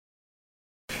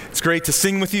It's great to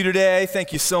sing with you today.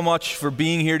 Thank you so much for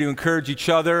being here to encourage each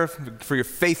other, for your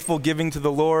faithful giving to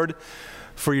the Lord,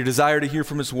 for your desire to hear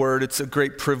from His Word. It's a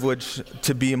great privilege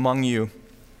to be among you.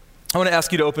 I want to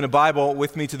ask you to open a Bible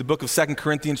with me to the book of 2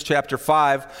 Corinthians chapter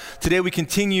 5. Today we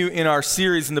continue in our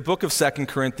series in the book of 2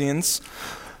 Corinthians,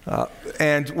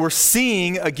 and we're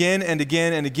seeing again and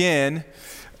again and again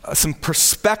some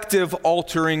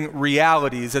perspective-altering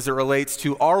realities as it relates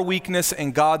to our weakness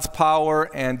and God's power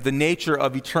and the nature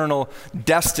of eternal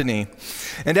destiny.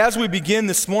 And as we begin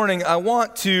this morning, I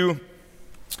want to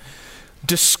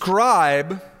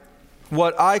describe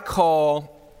what I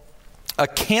call a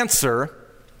cancer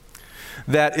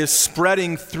that is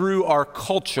spreading through our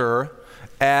culture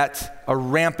at a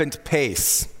rampant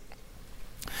pace.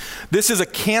 This is a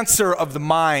cancer of the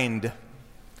mind.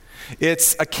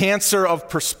 It's a cancer of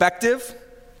perspective.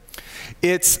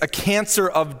 It's a cancer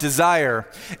of desire.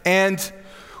 And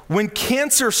when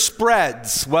cancer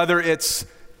spreads, whether it's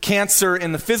cancer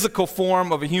in the physical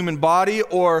form of a human body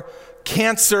or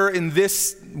cancer in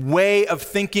this way of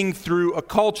thinking through a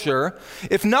culture,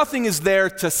 if nothing is there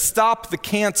to stop the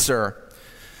cancer,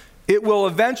 it will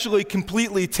eventually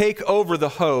completely take over the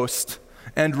host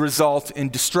and result in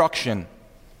destruction.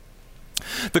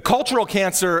 The cultural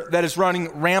cancer that is running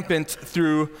rampant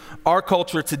through our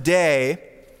culture today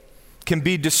can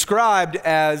be described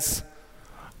as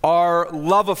our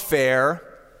love affair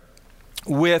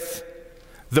with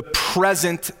the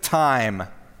present time.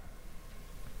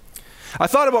 I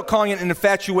thought about calling it an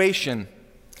infatuation,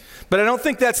 but I don't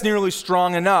think that's nearly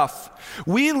strong enough.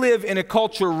 We live in a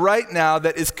culture right now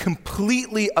that is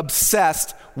completely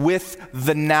obsessed with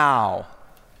the now,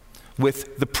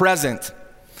 with the present.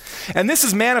 And this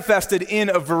is manifested in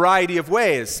a variety of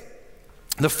ways.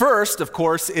 The first, of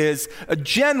course, is a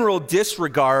general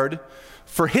disregard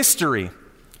for history.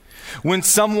 When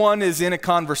someone is in a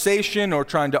conversation or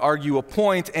trying to argue a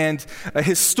point and a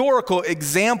historical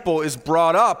example is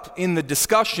brought up in the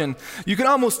discussion, you can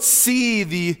almost see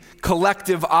the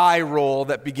collective eye roll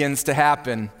that begins to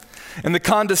happen and the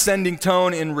condescending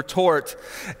tone in retort.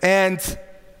 And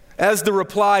as the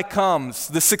reply comes,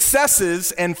 the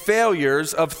successes and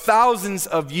failures of thousands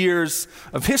of years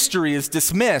of history is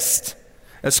dismissed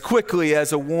as quickly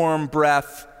as a warm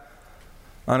breath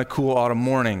on a cool autumn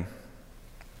morning.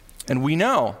 And we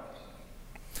know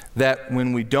that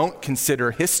when we don't consider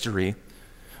history,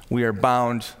 we are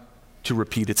bound to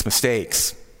repeat its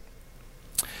mistakes.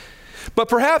 But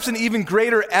perhaps an even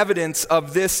greater evidence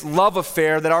of this love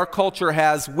affair that our culture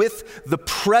has with the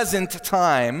present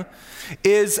time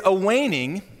is a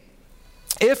waning,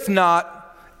 if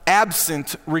not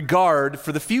absent, regard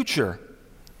for the future.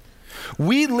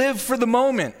 We live for the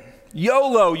moment.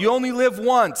 YOLO, you only live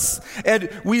once. And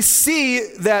we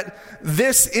see that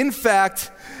this, in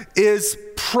fact, is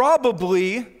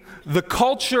probably the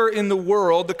culture in the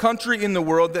world, the country in the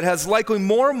world that has likely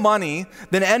more money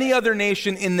than any other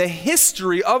nation in the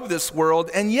history of this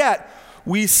world, and yet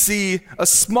we see a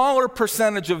smaller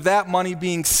percentage of that money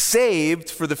being saved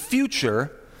for the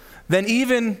future than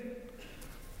even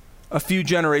a few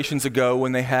generations ago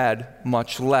when they had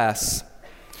much less.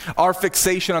 Our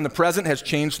fixation on the present has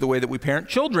changed the way that we parent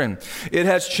children. It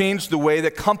has changed the way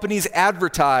that companies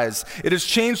advertise. It has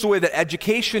changed the way that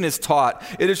education is taught.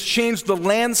 It has changed the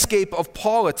landscape of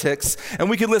politics. And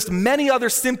we could list many other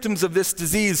symptoms of this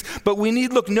disease, but we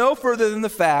need look no further than the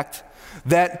fact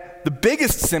that the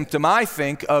biggest symptom, I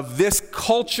think, of this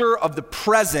culture of the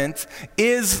present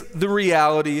is the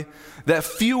reality that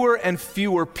fewer and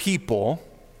fewer people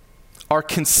are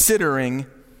considering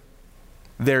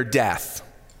their death.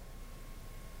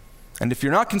 And if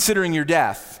you're not considering your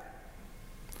death,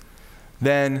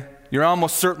 then you're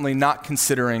almost certainly not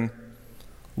considering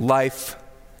life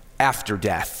after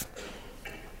death.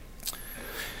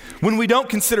 When we don't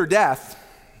consider death,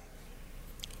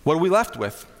 what are we left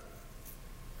with?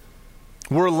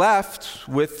 We're left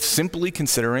with simply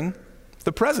considering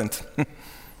the present.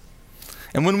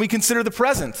 And when we consider the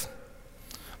present,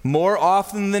 more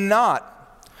often than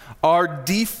not, our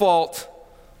default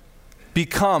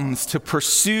becomes to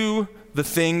pursue the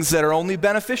things that are only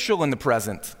beneficial in the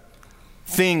present.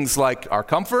 Things like our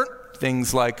comfort,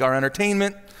 things like our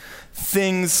entertainment,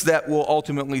 things that will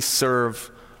ultimately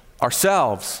serve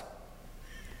ourselves.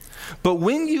 But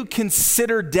when you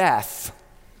consider death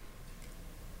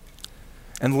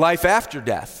and life after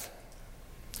death,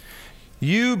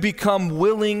 you become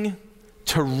willing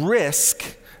to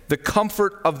risk the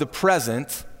comfort of the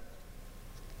present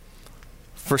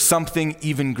for something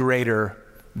even greater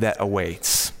that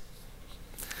awaits.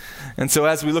 And so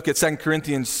as we look at 2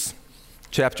 Corinthians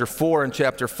chapter 4 and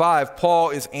chapter 5, Paul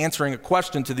is answering a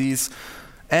question to these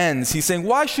ends. He's saying,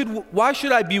 why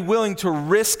should I be willing to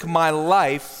risk my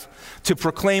life to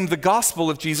proclaim the gospel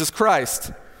of Jesus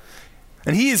Christ?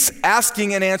 And he's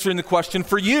asking and answering the question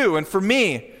for you and for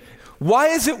me. Why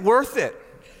is it worth it?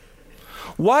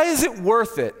 Why is it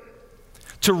worth it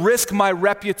to risk my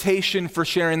reputation for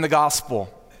sharing the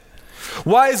gospel?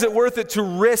 Why is it worth it to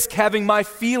risk having my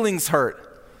feelings hurt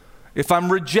if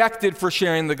I'm rejected for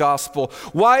sharing the gospel?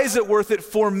 Why is it worth it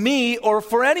for me, or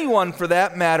for anyone for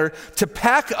that matter, to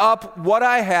pack up what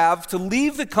I have, to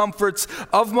leave the comforts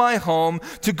of my home,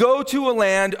 to go to a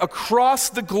land across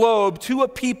the globe to a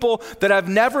people that I've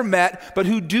never met but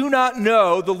who do not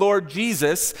know the Lord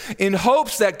Jesus, in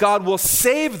hopes that God will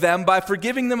save them by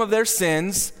forgiving them of their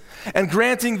sins and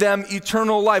granting them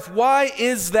eternal life? Why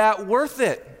is that worth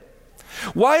it?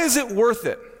 Why is it worth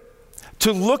it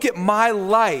to look at my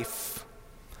life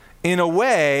in a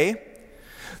way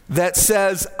that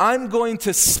says, I'm going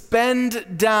to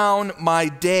spend down my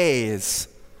days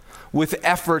with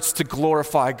efforts to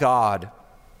glorify God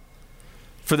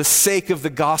for the sake of the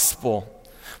gospel,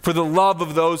 for the love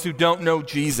of those who don't know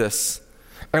Jesus?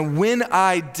 And when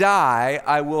I die,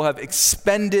 I will have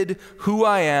expended who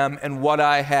I am and what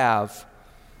I have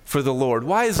for the Lord.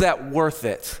 Why is that worth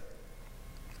it?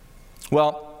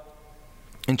 Well,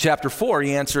 in chapter 4,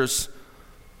 he answers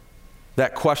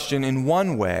that question in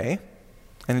one way.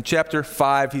 And in chapter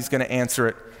 5, he's going to answer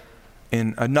it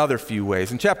in another few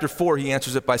ways. In chapter 4, he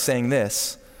answers it by saying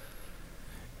this.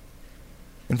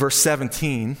 In verse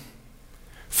 17,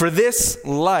 "For this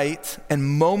light and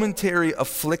momentary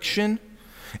affliction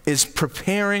is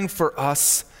preparing for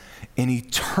us an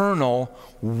eternal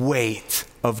weight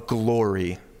of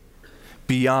glory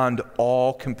beyond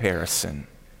all comparison."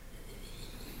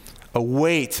 A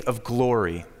weight of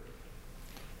glory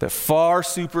that far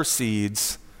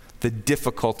supersedes the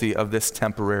difficulty of this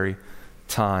temporary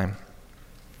time.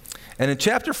 And in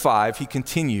chapter 5, he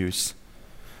continues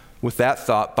with that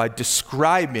thought by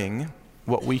describing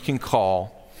what we can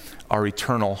call our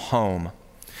eternal home.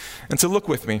 And so look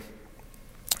with me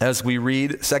as we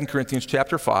read 2 Corinthians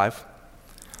chapter 5,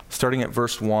 starting at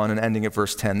verse 1 and ending at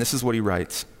verse 10. This is what he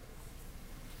writes.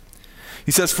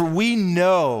 He says, "For we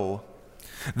know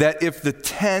that if the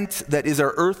tent that is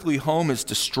our earthly home is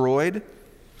destroyed,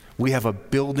 we have a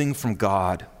building from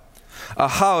God, a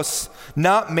house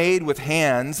not made with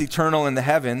hands, eternal in the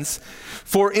heavens.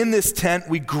 For in this tent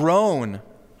we groan,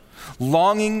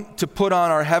 longing to put on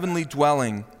our heavenly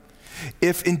dwelling,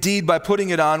 if indeed by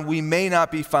putting it on we may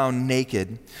not be found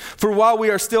naked. For while we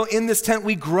are still in this tent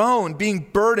we groan, being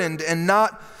burdened, and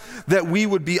not that we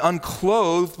would be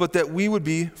unclothed, but that we would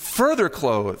be further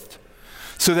clothed,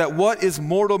 so that what is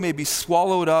mortal may be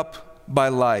swallowed up by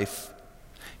life.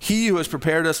 He who has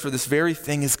prepared us for this very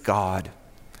thing is God,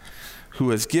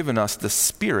 who has given us the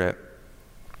Spirit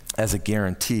as a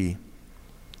guarantee.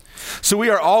 So we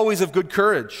are always of good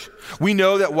courage. We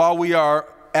know that while we are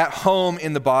at home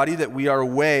in the body, that we are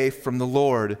away from the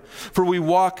Lord. For we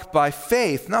walk by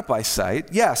faith, not by sight.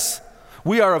 Yes,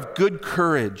 we are of good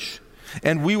courage,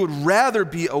 and we would rather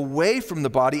be away from the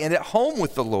body and at home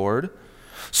with the Lord.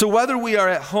 So whether we are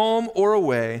at home or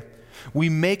away, we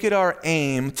make it our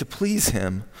aim to please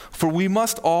him, for we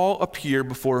must all appear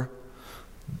before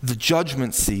the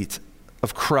judgment seat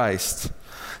of Christ,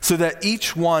 so that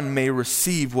each one may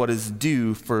receive what is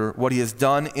due for what he has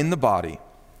done in the body,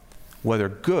 whether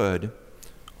good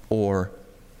or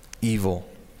evil."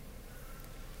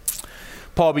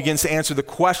 Paul begins to answer the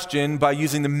question by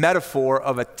using the metaphor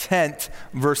of a tent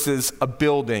versus a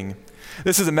building.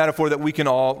 This is a metaphor that we can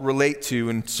all relate to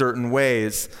in certain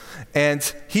ways. And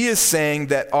he is saying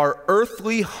that our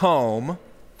earthly home,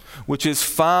 which is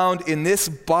found in this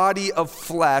body of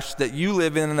flesh that you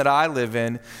live in and that I live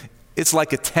in, it's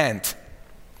like a tent.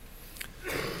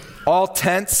 All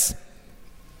tents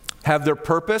have their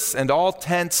purpose, and all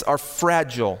tents are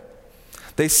fragile.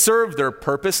 They serve their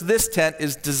purpose. This tent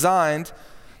is designed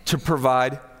to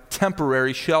provide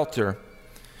temporary shelter.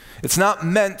 It's not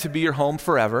meant to be your home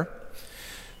forever.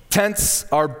 Tents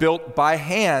are built by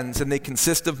hands, and they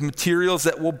consist of materials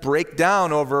that will break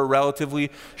down over a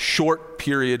relatively short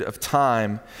period of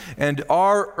time. And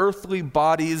our earthly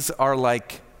bodies are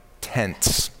like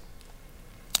tents.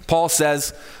 Paul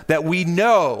says that we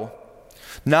know,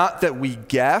 not that we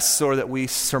guess or that we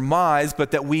surmise,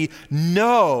 but that we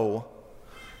know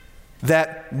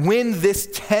that when this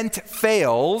tent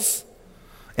fails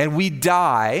and we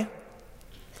die,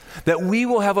 that we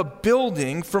will have a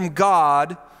building from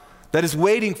God that is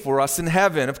waiting for us in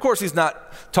heaven. Of course, he's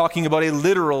not talking about a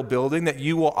literal building, that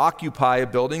you will occupy a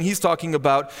building. He's talking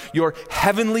about your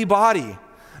heavenly body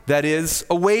that is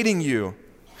awaiting you.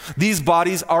 These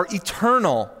bodies are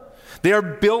eternal. They are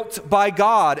built by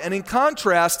God. And in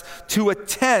contrast to a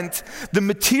tent, the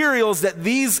materials that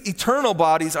these eternal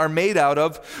bodies are made out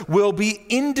of will be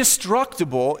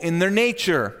indestructible in their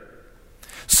nature.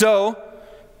 So,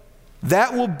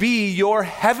 that will be your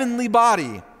heavenly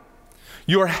body,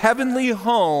 your heavenly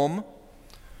home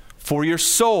for your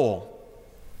soul.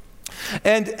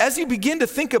 And as you begin to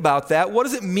think about that, what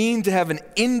does it mean to have an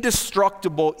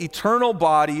indestructible, eternal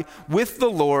body with the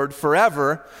Lord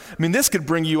forever? I mean, this could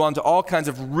bring you onto all kinds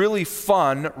of really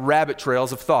fun rabbit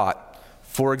trails of thought.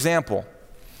 For example,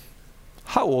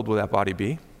 how old will that body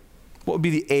be? What would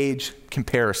be the age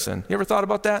comparison? You ever thought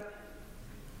about that?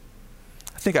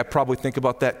 I think I probably think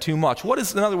about that too much. What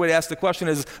is another way to ask the question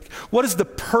is, what is the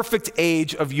perfect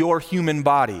age of your human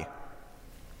body?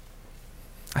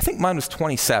 I think mine was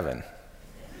 27.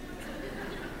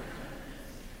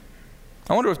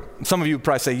 I wonder if some of you would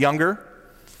probably say younger.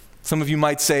 Some of you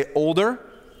might say older.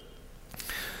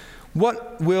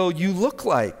 What will you look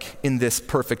like in this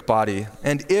perfect body?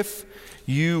 And if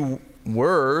you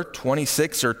were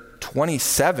 26 or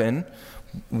 27,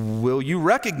 will you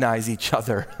recognize each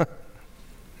other?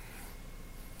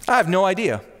 I have no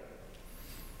idea.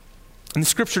 And the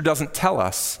scripture doesn't tell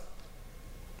us.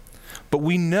 But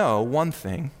we know one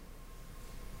thing.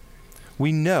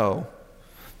 We know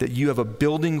that you have a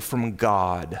building from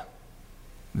God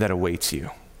that awaits you.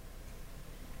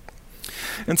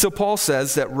 And so Paul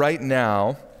says that right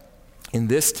now, in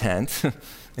this tent,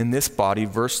 in this body,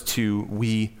 verse 2,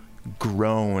 we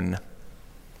groan.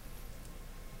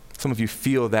 Some of you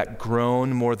feel that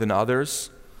groan more than others.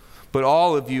 But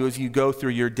all of you, as you go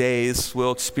through your days,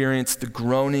 will experience the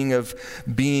groaning of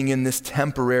being in this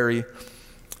temporary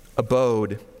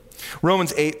abode.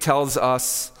 Romans 8 tells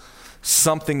us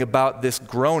something about this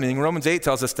groaning. Romans 8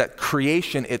 tells us that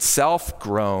creation itself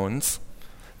groans,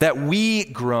 that we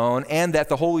groan, and that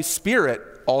the Holy Spirit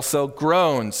also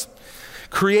groans.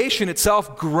 Creation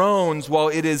itself groans while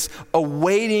it is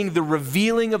awaiting the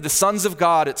revealing of the sons of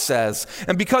God, it says.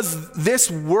 And because this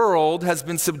world has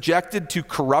been subjected to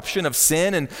corruption of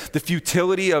sin and the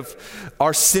futility of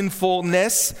our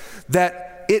sinfulness,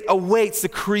 that it awaits, the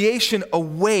creation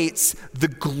awaits the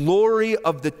glory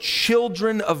of the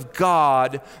children of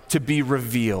God to be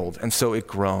revealed. And so it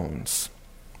groans.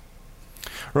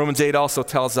 Romans 8 also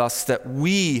tells us that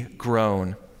we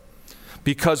groan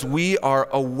because we are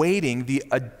awaiting the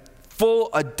full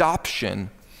adoption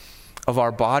of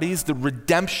our bodies, the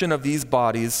redemption of these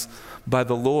bodies by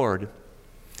the Lord.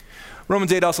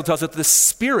 Romans 8 also tells us that the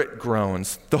Spirit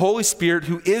groans, the Holy Spirit,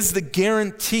 who is the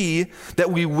guarantee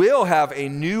that we will have a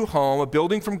new home, a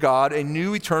building from God, a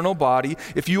new eternal body.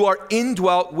 If you are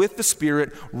indwelt with the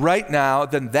Spirit right now,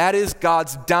 then that is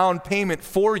God's down payment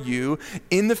for you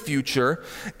in the future.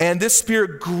 And this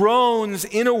Spirit groans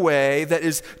in a way that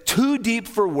is too deep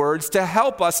for words to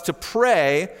help us to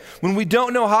pray when we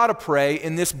don't know how to pray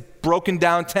in this broken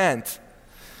down tent.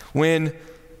 When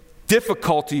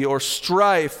difficulty or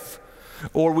strife,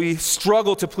 or we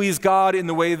struggle to please God in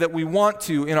the way that we want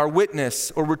to in our witness,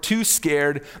 or we're too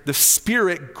scared, the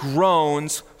Spirit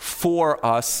groans for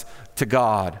us to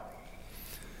God.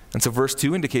 And so verse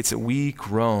 2 indicates that we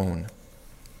groan.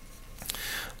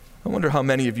 I wonder how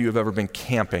many of you have ever been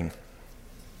camping.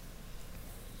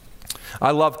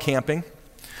 I love camping.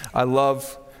 I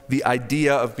love the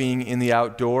idea of being in the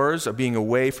outdoors, of being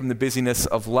away from the busyness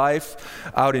of life,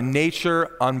 out in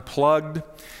nature, unplugged.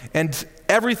 And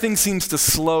everything seems to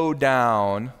slow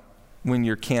down when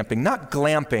you're camping. Not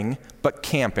glamping, but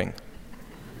camping.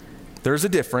 There's a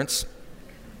difference.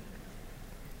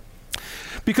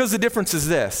 Because the difference is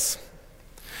this.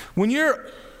 When you're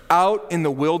out in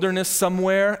the wilderness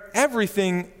somewhere,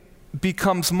 everything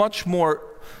becomes much more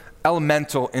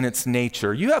elemental in its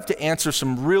nature. You have to answer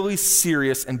some really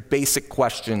serious and basic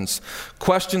questions.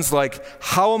 Questions like,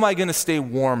 how am I going to stay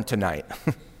warm tonight?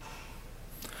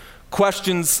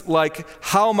 Questions like,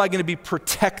 how am I going to be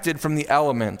protected from the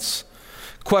elements?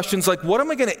 Questions like, what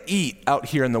am I going to eat out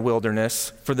here in the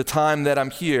wilderness for the time that I'm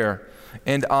here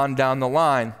and on down the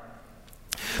line?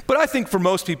 But I think for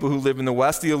most people who live in the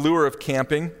West, the allure of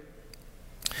camping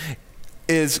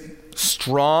is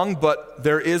strong, but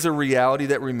there is a reality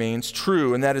that remains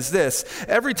true, and that is this.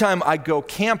 Every time I go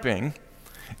camping,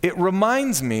 it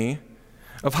reminds me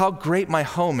of how great my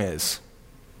home is.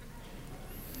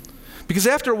 Because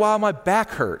after a while, my back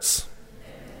hurts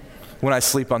when I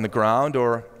sleep on the ground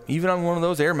or even on one of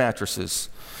those air mattresses.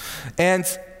 And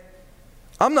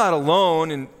I'm not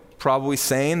alone in probably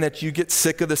saying that you get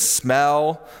sick of the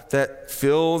smell that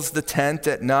fills the tent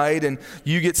at night, and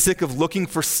you get sick of looking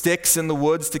for sticks in the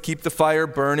woods to keep the fire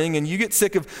burning, and you get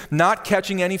sick of not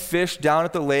catching any fish down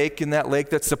at the lake, in that lake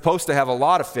that's supposed to have a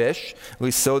lot of fish, at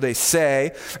least so they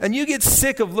say, and you get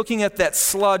sick of looking at that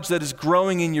sludge that is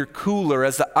growing in your cooler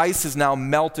as the ice is now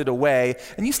melted away,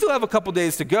 and you still have a couple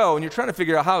days to go, and you're trying to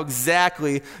figure out how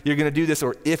exactly you're going to do this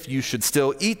or if you should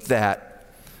still eat that.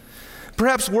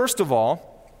 Perhaps worst of all,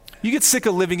 you get sick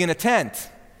of living in a tent.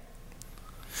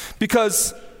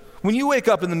 Because when you wake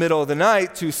up in the middle of the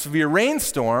night to a severe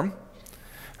rainstorm,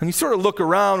 and you sort of look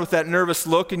around with that nervous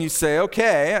look and you say,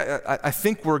 okay, I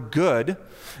think we're good.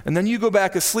 And then you go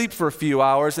back asleep for a few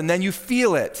hours and then you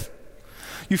feel it.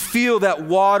 You feel that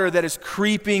water that is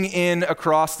creeping in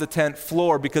across the tent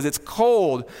floor because it's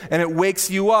cold and it wakes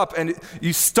you up and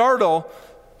you startle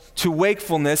to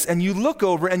wakefulness, and you look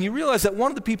over and you realize that one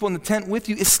of the people in the tent with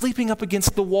you is sleeping up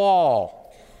against the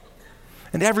wall.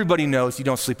 And everybody knows you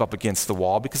don't sleep up against the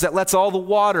wall because that lets all the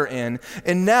water in.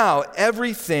 And now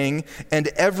everything and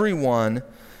everyone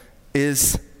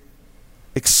is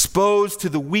exposed to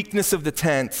the weakness of the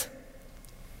tent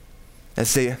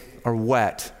as they are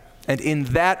wet. And in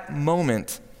that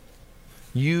moment,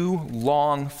 you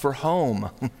long for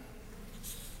home.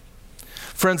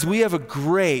 Friends, we have a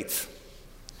great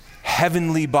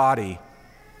heavenly body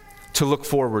to look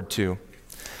forward to.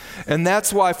 And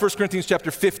that's why 1 Corinthians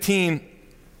chapter 15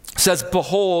 says,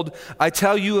 "Behold, I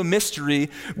tell you a mystery.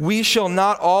 We shall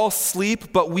not all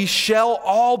sleep, but we shall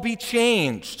all be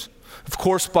changed." Of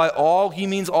course, by all, he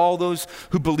means all those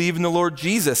who believe in the Lord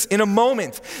Jesus. In a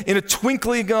moment, in a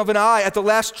twinkling of an eye, at the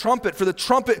last trumpet, for the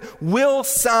trumpet will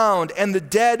sound, and the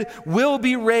dead will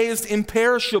be raised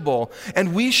imperishable,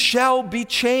 and we shall be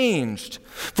changed.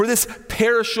 For this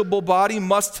perishable body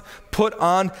must put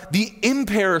on the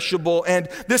imperishable, and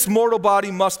this mortal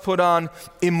body must put on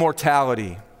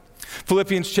immortality.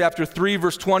 Philippians chapter 3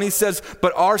 verse 20 says,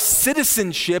 "But our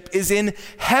citizenship is in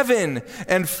heaven,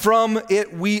 and from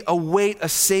it we await a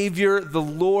Savior, the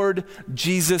Lord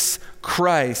Jesus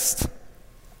Christ."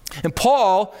 And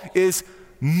Paul is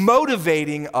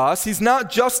motivating us. He's not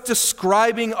just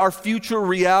describing our future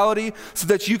reality so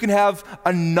that you can have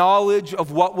a knowledge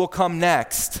of what will come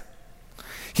next.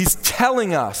 He's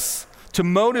telling us to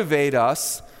motivate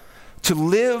us to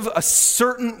live a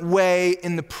certain way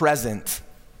in the present.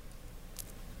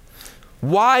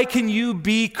 Why can you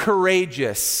be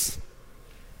courageous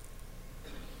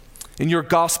in your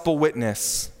gospel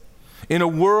witness in a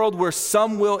world where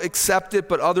some will accept it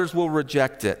but others will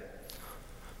reject it?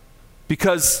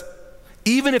 Because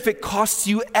even if it costs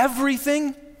you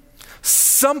everything,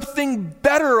 something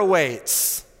better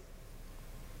awaits.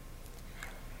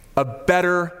 A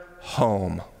better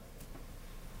home.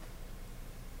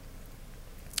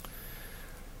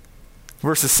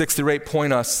 Verses 6 through 8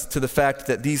 point us to the fact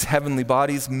that these heavenly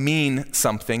bodies mean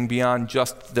something beyond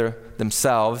just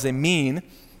themselves. They mean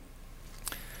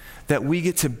that we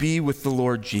get to be with the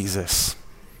Lord Jesus.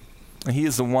 And he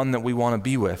is the one that we want to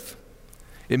be with.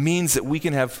 It means that we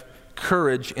can have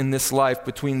courage in this life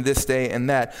between this day and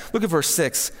that. Look at verse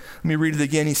 6. Let me read it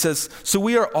again. He says, "So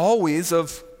we are always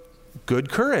of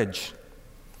good courage.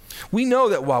 We know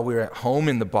that while we are at home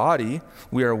in the body,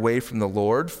 we are away from the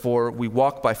Lord, for we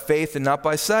walk by faith and not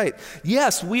by sight.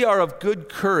 Yes, we are of good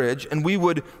courage, and we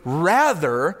would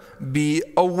rather be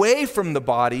away from the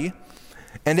body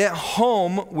and at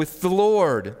home with the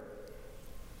Lord."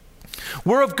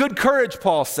 We're of good courage,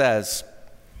 Paul says.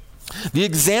 The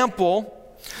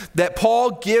example that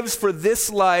Paul gives for this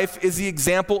life is the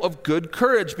example of good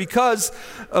courage. Because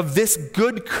of this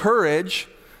good courage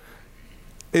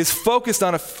is focused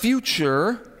on a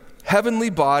future heavenly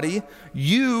body,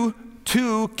 you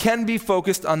too can be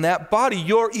focused on that body.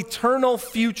 Your eternal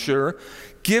future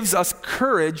gives us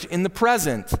courage in the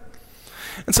present.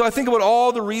 And so I think about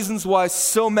all the reasons why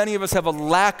so many of us have a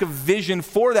lack of vision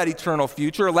for that eternal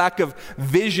future, a lack of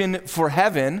vision for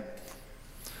heaven,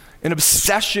 an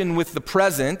obsession with the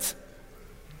present.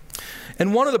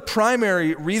 And one of the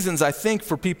primary reasons I think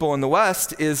for people in the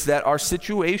West is that our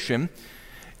situation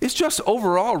is just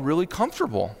overall really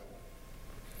comfortable.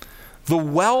 The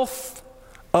wealth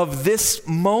of this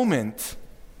moment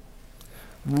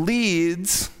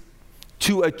leads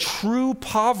to a true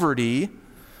poverty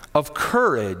of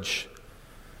courage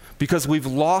because we've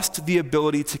lost the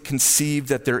ability to conceive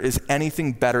that there is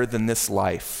anything better than this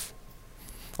life.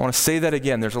 I want to say that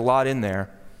again. There's a lot in there.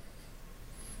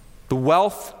 The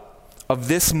wealth of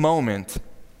this moment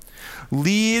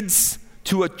leads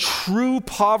to a true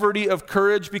poverty of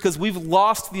courage because we've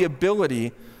lost the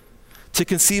ability to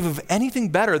conceive of anything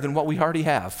better than what we already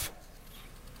have.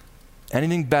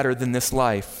 anything better than this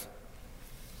life.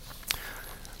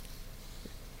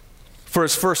 For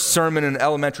his first sermon in an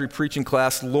elementary preaching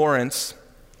class, Lawrence,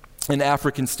 an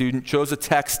African student, chose a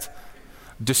text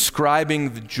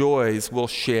describing the joys we'll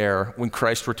share when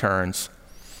Christ returns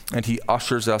and he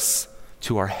ushers us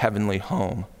to our heavenly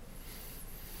home.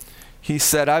 He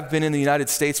said, I've been in the United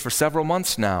States for several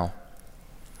months now.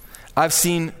 I've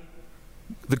seen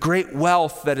the great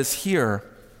wealth that is here,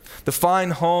 the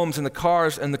fine homes and the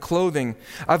cars and the clothing.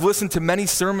 I've listened to many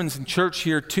sermons in church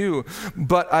here too,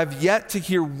 but I've yet to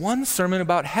hear one sermon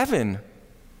about heaven.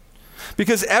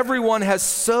 Because everyone has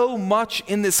so much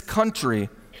in this country,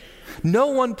 no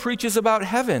one preaches about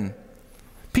heaven.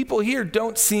 People here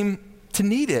don't seem to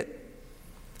need it.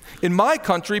 In my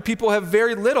country, people have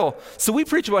very little, so we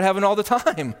preach about heaven all the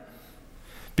time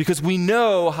because we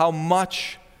know how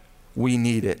much we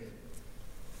need it.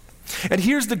 And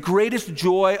here's the greatest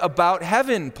joy about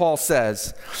heaven, Paul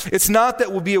says. It's not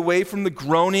that we'll be away from the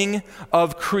groaning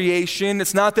of creation.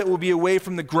 It's not that we'll be away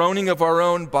from the groaning of our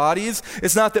own bodies.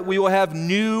 It's not that we will have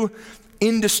new,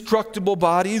 indestructible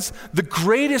bodies. The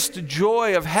greatest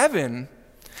joy of heaven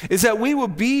is that we will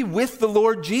be with the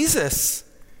Lord Jesus.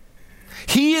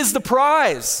 He is the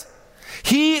prize.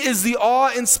 He is the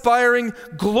awe-inspiring,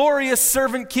 glorious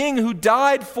servant king who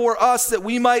died for us that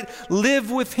we might live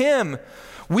with him.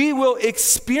 We will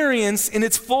experience in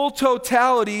its full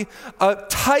totality a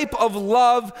type of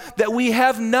love that we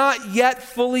have not yet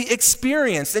fully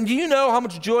experienced. And do you know how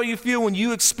much joy you feel when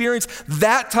you experience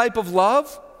that type of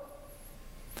love?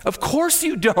 Of course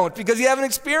you don't, because you haven't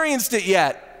experienced it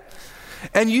yet.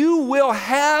 And you will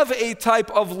have a type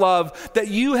of love that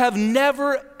you have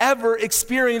never, ever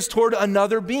experienced toward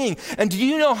another being. And do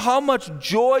you know how much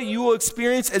joy you will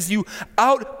experience as you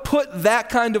output that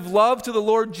kind of love to the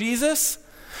Lord Jesus?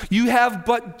 You have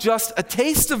but just a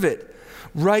taste of it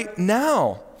right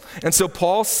now. And so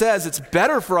Paul says it's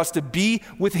better for us to be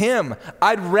with him.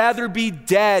 I'd rather be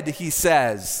dead, he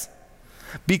says,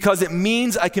 because it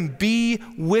means I can be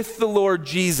with the Lord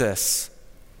Jesus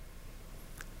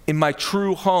in my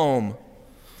true home.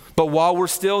 But while we're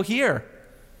still here,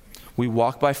 we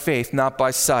walk by faith, not by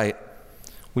sight.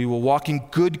 We will walk in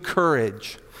good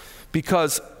courage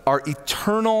because our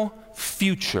eternal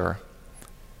future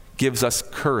gives us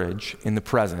courage in the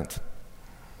present.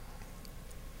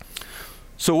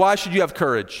 So why should you have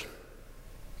courage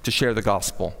to share the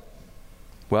gospel?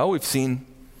 Well, we've seen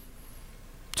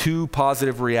two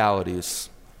positive realities: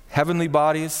 heavenly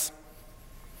bodies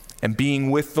and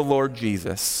being with the Lord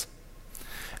Jesus.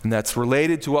 And that's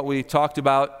related to what we talked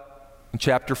about in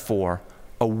chapter 4,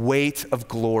 a weight of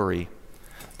glory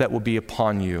that will be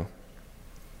upon you.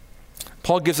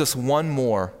 Paul gives us one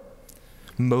more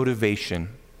motivation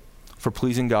for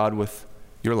pleasing God with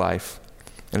your life,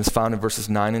 and it's found in verses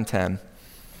 9 and 10.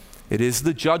 It is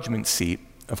the judgment seat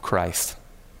of Christ.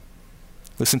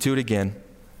 Listen to it again.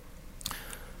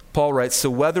 Paul writes, so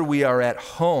whether we are at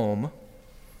home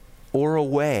or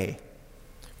away,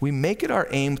 we make it our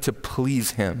aim to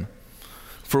please him.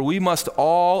 For we must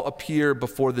all appear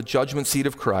before the judgment seat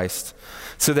of Christ,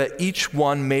 so that each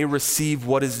one may receive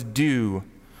what is due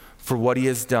for what he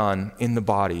has done in the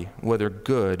body, whether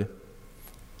good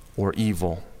or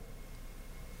evil.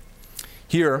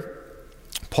 Here,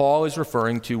 Paul is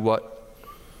referring to what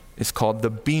is called the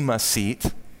bema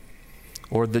seat,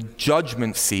 or the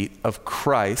judgment seat of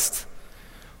Christ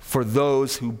for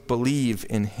those who believe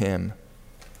in him.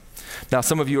 Now,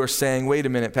 some of you are saying, wait a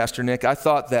minute, Pastor Nick, I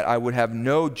thought that I would have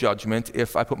no judgment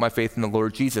if I put my faith in the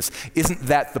Lord Jesus. Isn't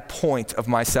that the point of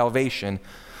my salvation?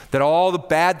 That all the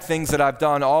bad things that I've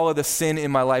done, all of the sin in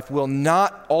my life will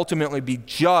not ultimately be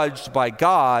judged by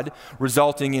God,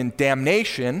 resulting in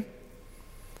damnation,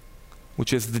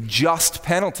 which is the just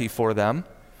penalty for them.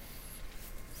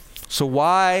 So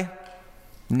why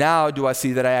now do I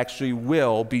see that I actually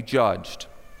will be judged?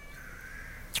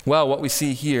 Well, what we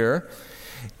see here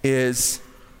is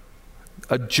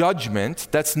a judgment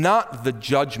that's not the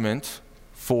judgment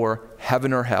for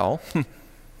heaven or hell.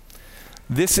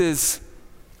 This is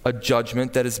a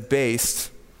judgment that is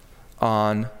based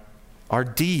on our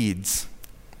deeds.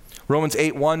 Romans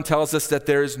 8:1 tells us that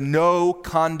there is no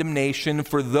condemnation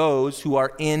for those who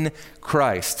are in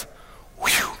Christ.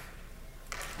 Whew.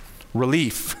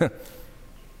 Relief.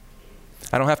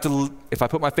 I don't have to, if I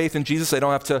put my faith in Jesus, I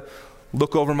don't have to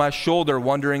look over my shoulder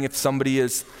wondering if somebody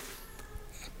is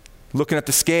looking at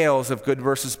the scales of good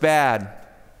versus bad.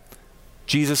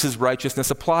 Jesus' righteousness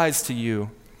applies to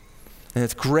you, and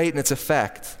it's great in its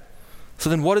effect. So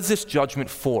then what is this judgment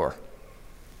for?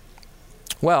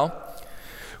 Well,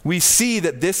 we see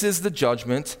that this is the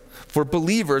judgment for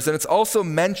believers, and it's also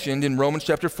mentioned in Romans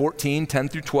chapter 14, 10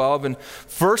 through 12, and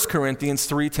 1 Corinthians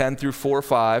 3, 10 through 4,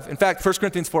 5. In fact, 1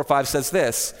 Corinthians 4, 5 says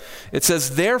this. It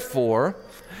says, "Therefore,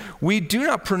 we do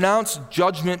not pronounce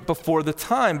judgment before the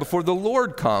time, before the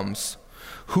Lord comes,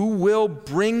 who will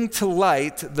bring to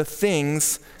light the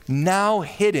things now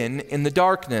hidden in the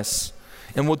darkness,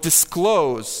 and will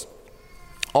disclose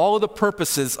all of the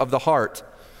purposes of the heart.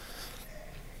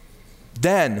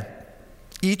 Then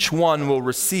each one will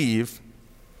receive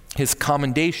his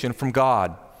commendation from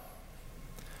God."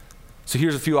 So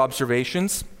here's a few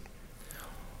observations.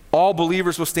 All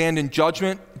believers will stand in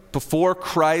judgment before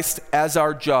Christ as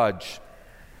our judge.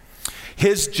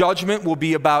 His judgment will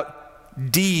be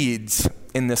about deeds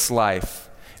in this life.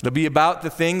 It'll be about the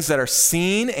things that are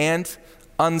seen and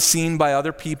unseen by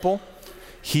other people.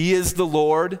 He is the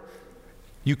Lord.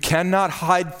 You cannot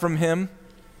hide from him.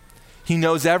 He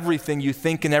knows everything you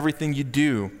think and everything you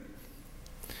do.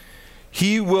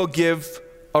 He will give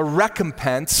a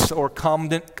recompense or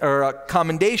a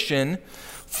commendation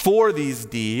for these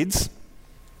deeds.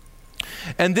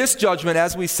 And this judgment,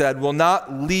 as we said, will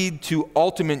not lead to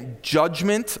ultimate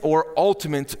judgment or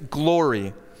ultimate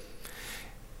glory.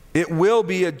 It will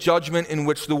be a judgment in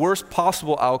which the worst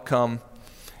possible outcome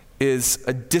is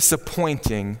a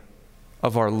disappointing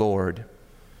of our Lord.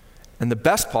 And the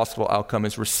best possible outcome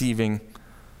is receiving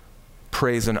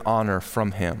praise and honor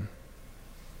from him.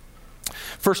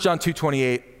 1 John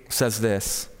 2:28 says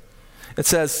this. It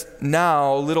says,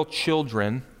 "Now, little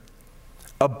children,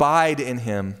 abide in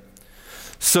him,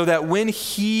 so that when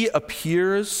he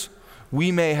appears,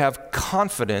 we may have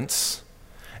confidence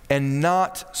and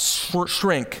not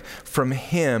shrink from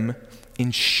him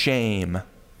in shame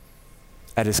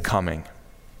at his coming."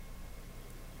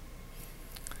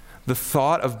 The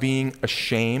thought of being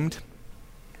ashamed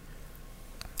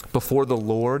before the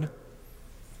Lord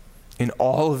in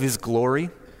all of his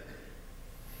glory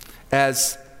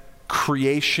as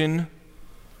creation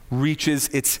reaches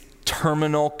its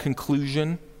terminal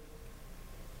conclusion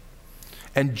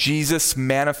and Jesus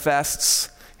manifests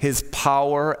his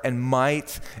power and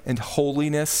might and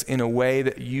holiness in a way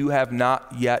that you have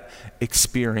not yet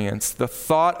experienced. The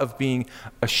thought of being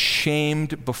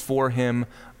ashamed before him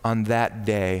on that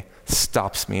day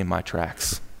stops me in my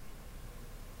tracks.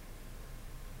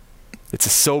 It's a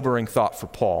sobering thought for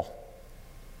Paul.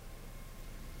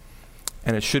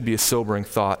 And it should be a sobering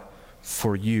thought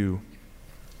for you.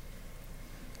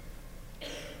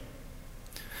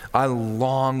 I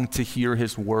long to hear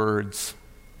his words,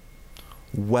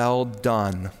 "Well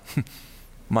done,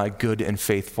 my good and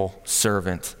faithful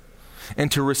servant," and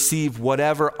to receive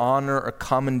whatever honor or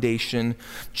commendation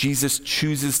Jesus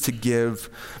chooses to give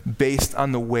based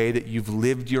on the way that you've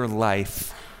lived your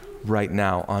life right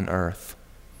now on earth.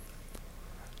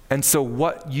 And so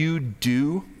what you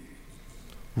do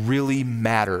really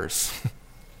matters.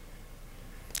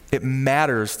 It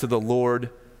matters to the Lord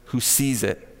who sees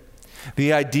it.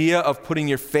 The idea of putting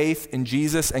your faith in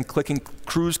Jesus and clicking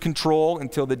cruise control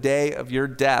until the day of your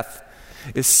death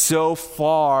is so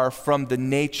far from the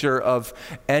nature of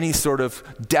any sort of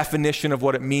definition of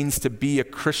what it means to be a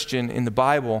Christian in the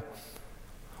Bible.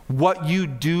 What you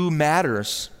do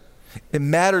matters. It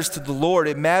matters to the Lord.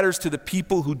 It matters to the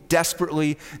people who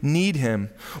desperately need him.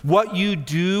 What you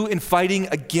do in fighting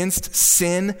against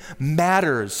sin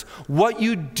matters. What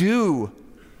you do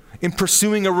in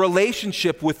pursuing a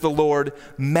relationship with the Lord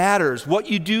matters.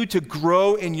 What you do to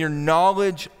grow in your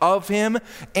knowledge of him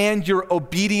and your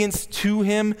obedience to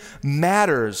him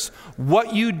matters.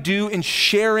 What you do in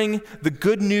sharing the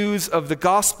good news of the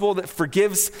gospel that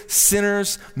forgives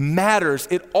sinners matters.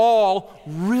 It all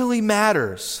really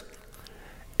matters.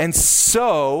 And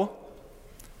so,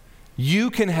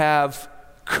 you can have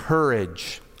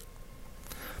courage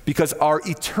because our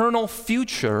eternal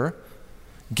future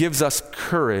gives us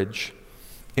courage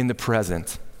in the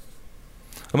present.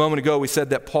 A moment ago, we said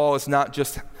that Paul is not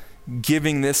just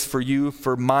giving this for you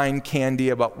for mind candy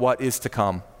about what is to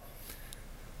come.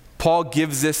 Paul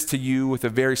gives this to you with a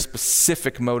very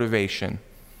specific motivation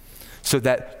so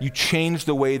that you change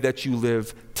the way that you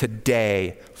live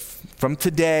today, from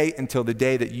today until the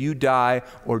day that you die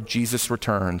or Jesus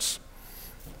returns.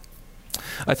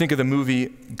 I think of the movie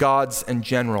Gods and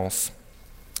Generals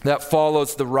that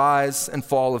follows the rise and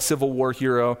fall of Civil War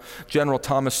hero General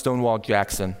Thomas Stonewall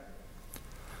Jackson.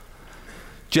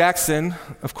 Jackson,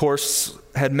 of course,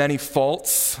 had many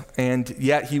faults, and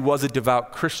yet he was a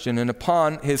devout Christian. And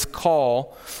upon his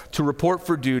call to report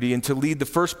for duty and to lead the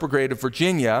 1st Brigade of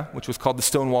Virginia, which was called the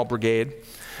Stonewall Brigade,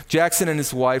 Jackson and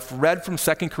his wife read from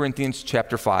 2 Corinthians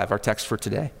chapter 5, our text for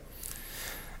today.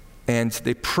 And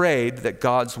they prayed that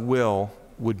God's will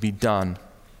would be done.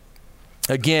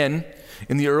 Again,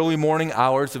 in the early morning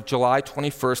hours of July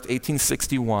 21st,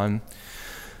 1861,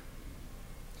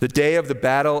 the day of the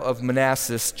Battle of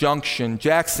Manassas Junction,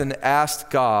 Jackson asked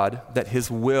God that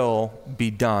his will be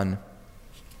done.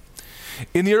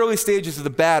 In the early stages of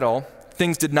the battle,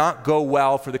 things did not go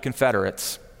well for the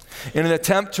Confederates. In an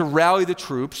attempt to rally the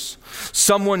troops,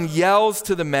 someone yells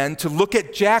to the men to look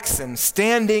at Jackson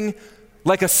standing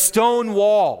like a stone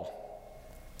wall.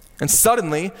 And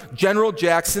suddenly, General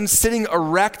Jackson, sitting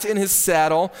erect in his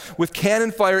saddle with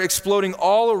cannon fire exploding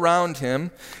all around him,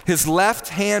 his left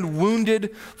hand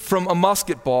wounded from a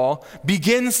musket ball,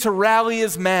 begins to rally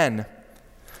his men.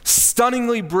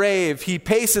 Stunningly brave, he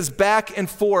paces back and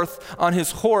forth on his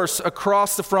horse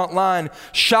across the front line,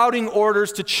 shouting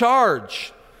orders to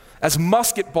charge as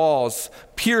musket balls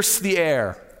pierce the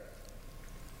air.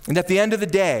 And at the end of the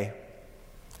day,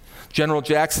 General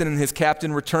Jackson and his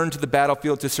captain returned to the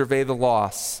battlefield to survey the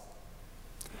loss.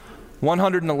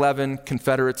 111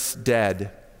 Confederates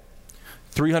dead,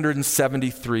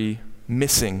 373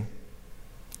 missing.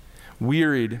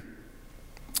 Wearied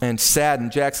and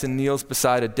saddened, Jackson kneels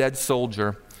beside a dead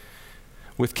soldier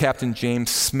with Captain James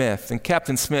Smith. And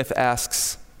Captain Smith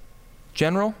asks,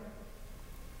 "General,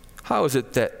 how is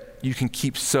it that you can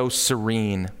keep so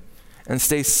serene and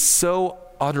stay so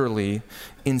utterly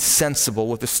insensible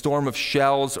with a storm of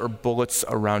shells or bullets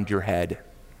around your head?"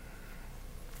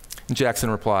 And Jackson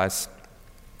replies,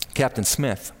 "Captain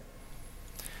Smith,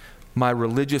 my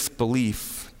religious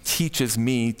belief teaches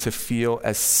me to feel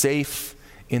as safe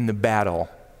in the battle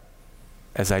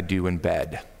as I do in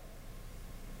bed.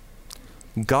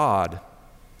 God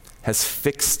has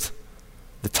fixed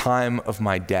the time of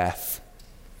my death.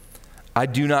 I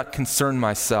do not concern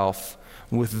myself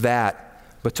with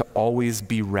that, but to always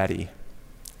be ready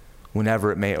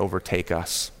whenever it may overtake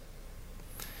us.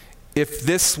 If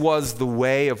this was the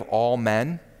way of all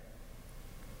men,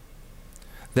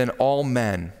 then all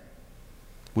men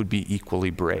would be equally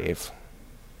brave."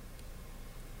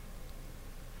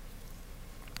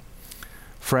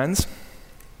 Friends,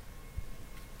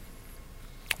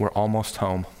 we're almost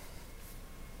home.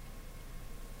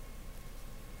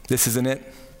 This isn't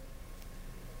it.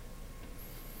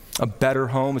 A better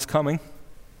home is coming.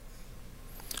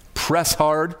 Press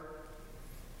hard.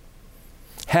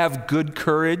 Have good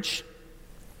courage.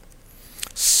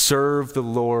 Serve the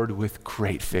Lord with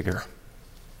great vigor.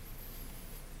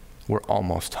 We're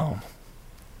almost home.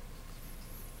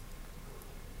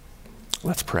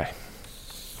 Let's pray.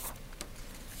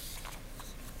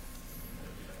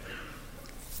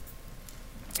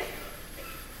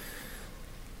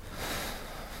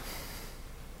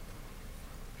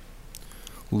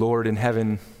 Lord in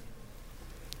heaven,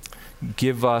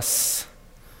 give us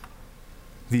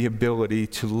the ability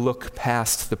to look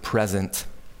past the present.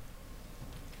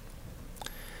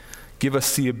 Give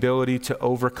us the ability to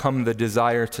overcome the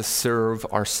desire to serve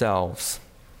ourselves.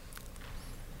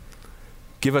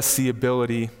 Give us the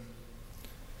ability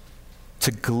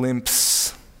to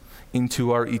glimpse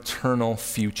into our eternal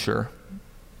future.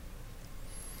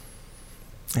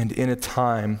 And in a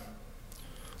time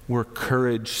where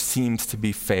courage seems to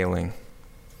be failing,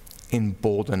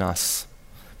 embolden us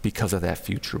because of that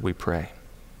future, we pray.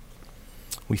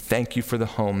 We thank you for the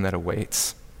home that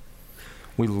awaits.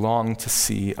 We long to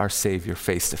see our Savior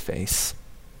face to face.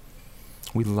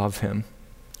 We love him,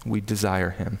 we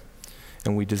desire him,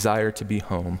 and we desire to be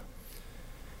home.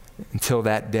 Until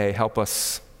that day, help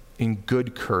us in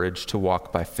good courage to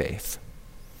walk by faith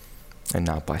and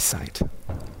not by sight.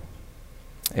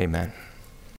 Amen.